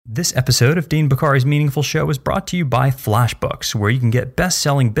This episode of Dean Bokhari's Meaningful Show is brought to you by FlashBooks, where you can get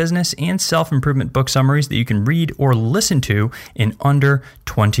best-selling business and self-improvement book summaries that you can read or listen to in under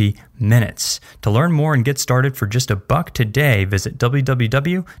 20 minutes. To learn more and get started for just $1 today, visit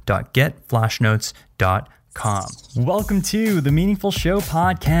www.getflashnotes.com. Welcome to the Meaningful Show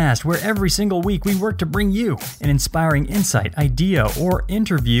podcast, where every single week we work to bring you an inspiring insight, idea, or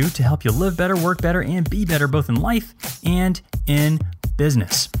interview to help you live better, work better, and be better both in life and in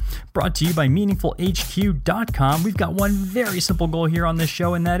business. Brought to you by MeaningfulHQ.com. We've got one very simple goal here on this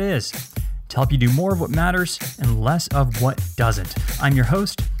show, and that is to help you do more of what matters and less of what doesn't. I'm your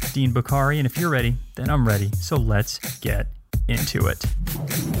host, Dean Bokhari, and if you're ready, then I'm ready. So let's get into it.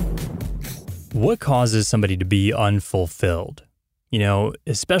 What causes somebody to be unfulfilled? You know,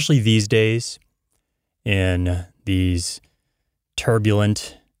 especially these days, in these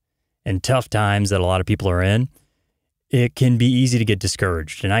turbulent and tough times that a lot of people are in, it can be easy to get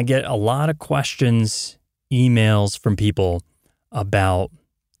discouraged. And I get a lot of questions, emails from people about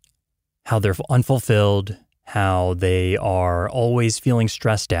how they're unfulfilled, how they are always feeling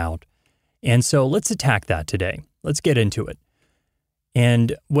stressed out. And so let's attack that today. Let's get into it.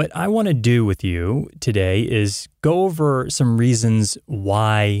 And what I want to do with you today is go over some reasons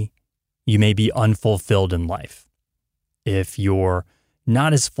why you may be unfulfilled in life. If you're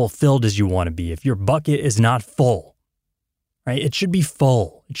not as fulfilled as you want to be, if your bucket is not full, right? It should be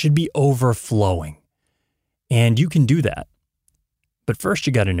full. It should be overflowing. And you can do that. But first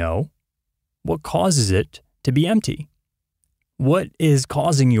you got to know what causes it to be empty. What is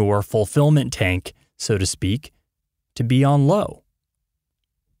causing your fulfillment tank, so to speak, to be on low?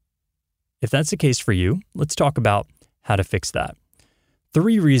 If that's the case for you, let's talk about how to fix that.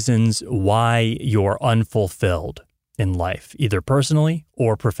 3 reasons why you're unfulfilled in life, either personally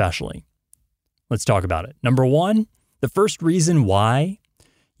or professionally. Let's talk about it. Number 1, the first reason why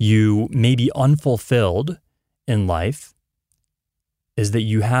you may be unfulfilled in life is that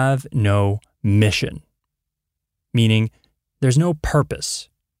you have no mission, meaning there's no purpose,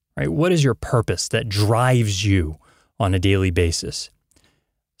 right? What is your purpose that drives you on a daily basis?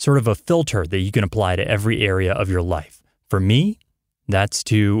 Sort of a filter that you can apply to every area of your life. For me, that's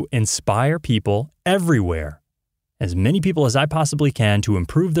to inspire people everywhere, as many people as I possibly can, to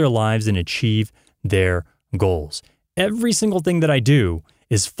improve their lives and achieve their goals. Every single thing that I do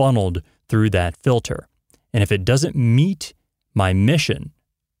is funneled through that filter. And if it doesn't meet my mission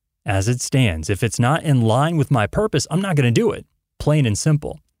as it stands, if it's not in line with my purpose, I'm not going to do it, plain and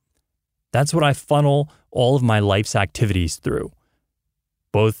simple. That's what I funnel all of my life's activities through,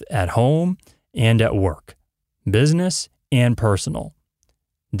 both at home and at work, business and personal.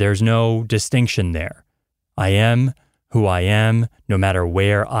 There's no distinction there. I am who I am, no matter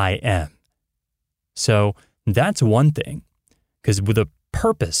where I am. So that's one thing, because with a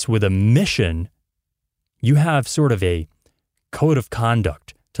purpose, with a mission, you have sort of a code of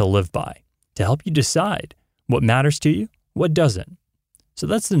conduct to live by to help you decide what matters to you, what doesn't. So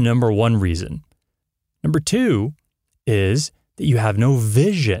that's the number 1 reason. Number 2 is that you have no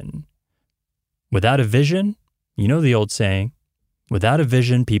vision. Without a vision, you know the old saying, without a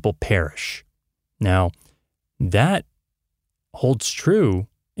vision, people perish. Now, that holds true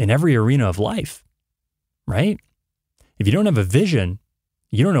in every arena of life, right? If you don't have a vision,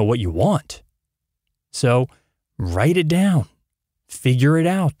 you don't know what you want. So write it down, figure it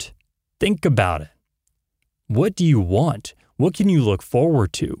out, think about it. What do you want? What can you look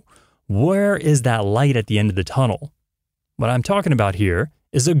forward to? Where is that light at the end of the tunnel? What I'm talking about here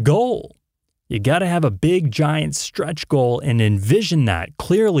is a goal. You got to have a big, giant stretch goal and envision that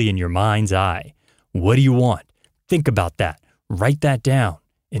clearly in your mind's eye. What do you want? Think about that. Write that down.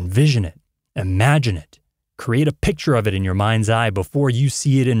 Envision it. Imagine it. Create a picture of it in your mind's eye before you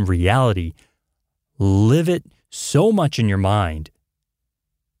see it in reality. Live it so much in your mind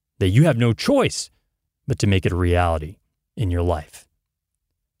that you have no choice but to make it a reality in your life.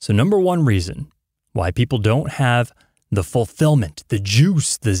 So number 1 reason why people don't have the fulfillment, the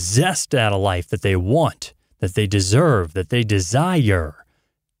juice, the zest out of life that they want, that they deserve, that they desire,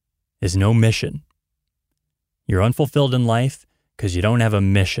 is no mission. You're unfulfilled in life because you don't have a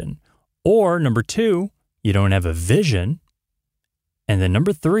mission. Or number 2, you don't have a vision. And then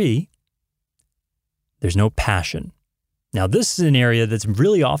number 3, there's no passion. Now, this is an area that's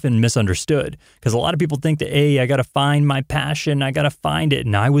really often misunderstood because a lot of people think that, hey, I got to find my passion. I got to find it.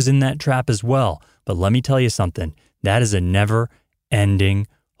 And I was in that trap as well. But let me tell you something. That is a never-ending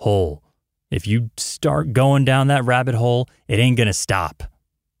hole. If you start going down that rabbit hole, it ain't going to stop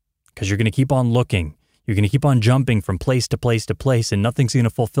because you're going to keep on looking. You're going to keep on jumping from place to place to place, and nothing's going to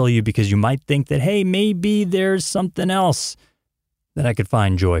fulfill you because you might think that, hey, maybe there's something else that I could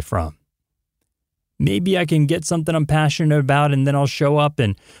find joy from. Maybe I can get something I'm passionate about and then I'll show up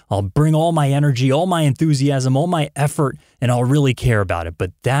and I'll bring all my energy, all my enthusiasm, all my effort, and I'll really care about it.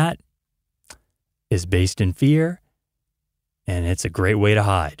 But that is based in fear, and it's a great way to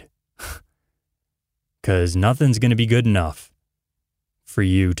hide. Because nothing's going to be good enough for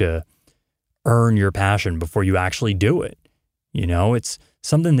you to earn your passion before you actually do it. It's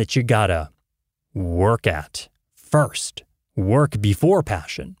something that you got to work at first. Work before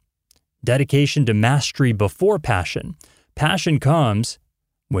passion. Dedication to mastery before passion. Passion comes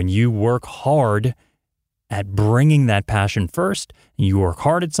when you work hard at bringing that passion first, and you work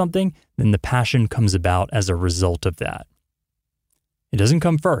hard at something, then the passion comes about as a result of that. It doesn't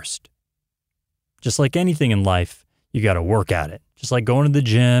come first. Just like anything in life, you got to work at it. Just like going to the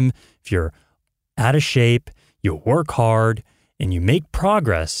gym, if you're out of shape, you work hard and you make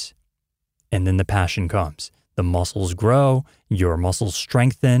progress, and then the passion comes. The muscles grow, your muscles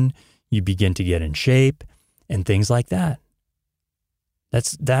strengthen, you begin to get in shape, and things like that.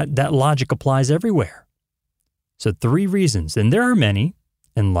 That logic applies everywhere. So 3 reasons, and there are many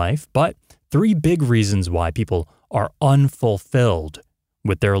in life, but 3 big reasons why people are unfulfilled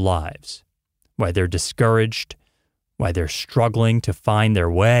with their lives, why they're discouraged, why they're struggling to find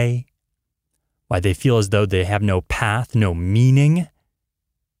their way, why they feel as though they have no path, no meaning.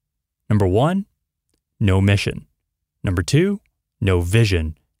 Number 1, no mission. Number 2, no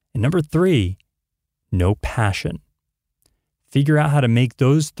vision. And number 3, no passion. Figure out how to make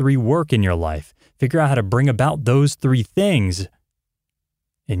those 3 work in your life. Figure out how to bring about those 3 things.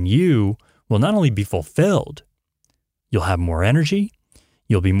 And you will not only be fulfilled, you'll have more energy,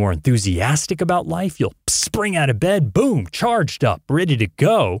 you'll be more enthusiastic about life, you'll spring out of bed, boom, charged up, ready to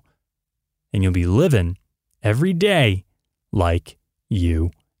go, and you'll be living every day like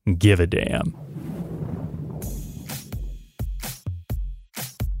you give a damn.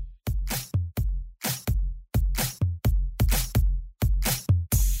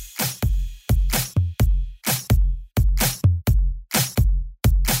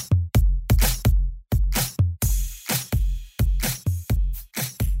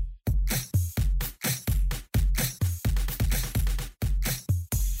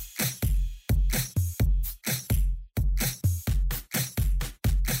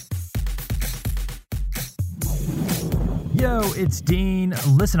 Yo, it's Dean.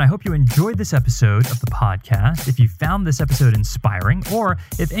 Listen, I hope you enjoyed this episode of the podcast. If you found this episode inspiring, or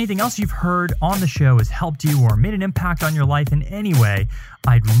if anything else you've heard on the show has helped you or made an impact on your life in any way,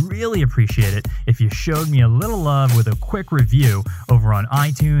 I'd really appreciate it if you showed me a little love with a quick review over on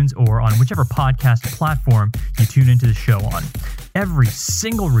iTunes or on whichever podcast platform you tune into the show on. Every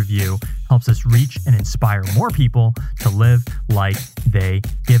single review helps us reach and inspire more people to live like they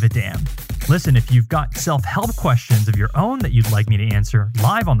give a damn. Listen, if you've got self-help questions of your own that you'd like me to answer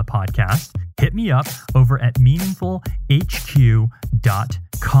live on the podcast, hit me up over at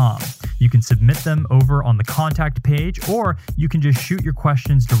meaningfulhq.com. You can submit them over on the contact page, or you can just shoot your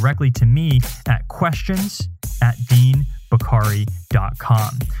questions directly to me at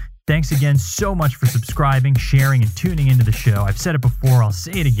questions@deanbokhari.com. Thanks again so much for subscribing, sharing, and tuning into the show. I've said it before, I'll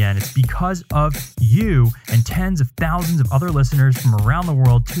say it again. It's because of you and tens of thousands of other listeners from around the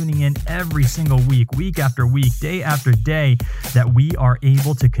world tuning in every single week, week after week, day after day, that we are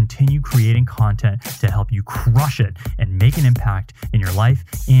able to continue creating content to help you crush it and make an impact in your life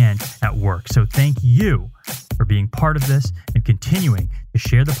and at work. So thank you for being part of this and continuing to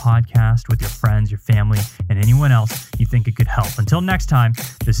share the podcast with your friends, your family, and anyone else you think it could help. Until next time,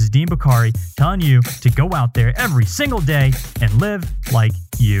 this is Dean Bokhari telling you to go out there every single day and live like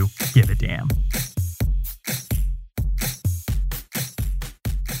you give a damn.